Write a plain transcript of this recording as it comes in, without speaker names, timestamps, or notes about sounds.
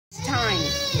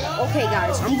Okay,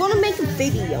 guys, I'm gonna make a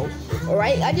video. All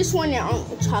right, I just want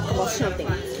to talk about something.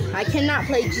 I cannot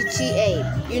play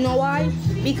GTA. You know why?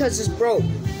 Because it's broke.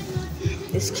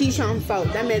 It's Keyshawn's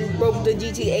fault. That man broke the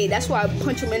GTA. That's why I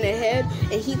punched him in the head.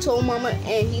 And he told Mama,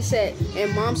 and he said,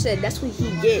 and Mom said, that's what he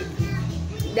did.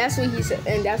 That's what he said,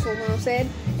 and that's what Mom said.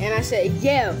 And I said,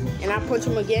 yeah. And I punched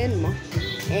him again,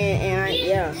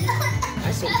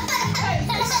 I said,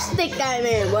 stick that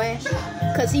man, boy.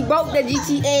 Cause he broke the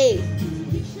GTA.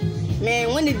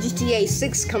 Man, when the GTA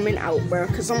 6 coming out, bro?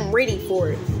 Cause I'm ready for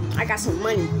it. I got some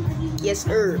money. Yes,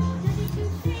 sir.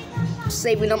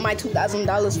 Saving up my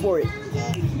 $2,000 for it.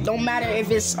 Don't matter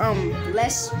if it's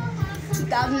less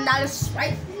 $2,000,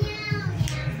 right?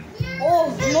 Oh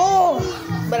no!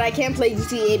 But I can't play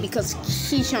GTA because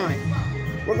Keyshawn.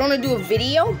 We're gonna do a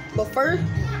video, but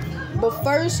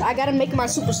first I gotta make my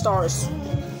superstars.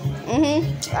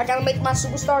 I gotta make my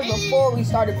superstars before we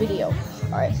start the video.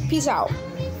 All right, peace out.